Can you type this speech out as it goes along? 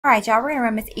Alright, y'all, we're going to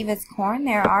run Miss Eva's corn.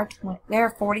 There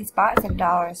are 40 spots at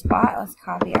 $1 a spot. Let's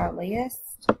copy our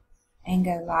list and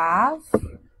go live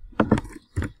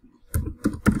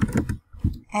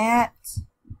at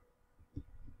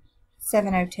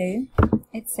 7:02.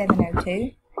 It's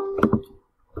 7:02.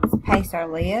 Let's paste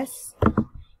our list.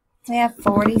 We have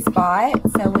 40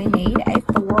 spots, so we need a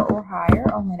 4 or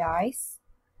higher on the dice.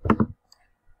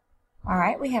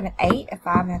 Alright, we have an 8, a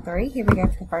 5, and a 3. Here we go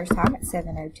for the first time at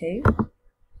 7:02.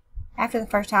 After the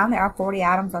first time, there are 40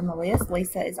 items on the list.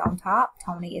 Lisa is on top.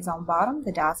 Tony is on bottom.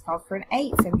 The dice called for an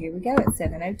 8, so here we go at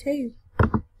 7:02.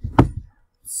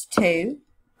 It's 2,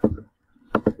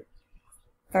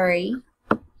 3,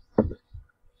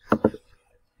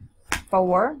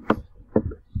 4,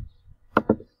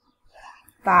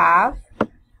 5,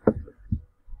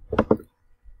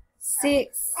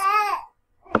 6,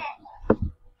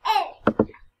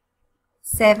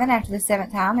 7. After the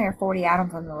 7th time, there are 40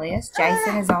 items on the list.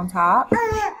 Jason is on top.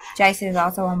 Jason is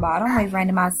also on bottom. We've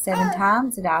randomized 7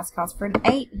 times. The dice calls for an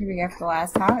 8. Here we go for the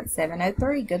last time at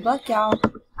 7:03. Good luck, y'all.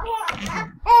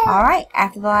 Alright,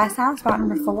 after the last time, spot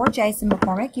number 4, Jason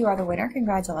McCormick, you are the winner.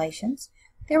 Congratulations.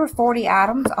 There were 40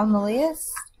 items on the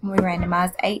list. We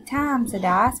randomized 8 times. The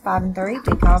dice, 5 and 3,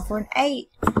 did call for an 8.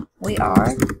 We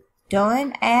are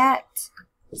done at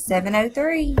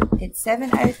 7:03. It's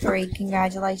 7:03.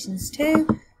 Congratulations to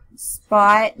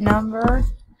spot number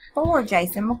 4,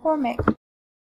 Jason McCormick.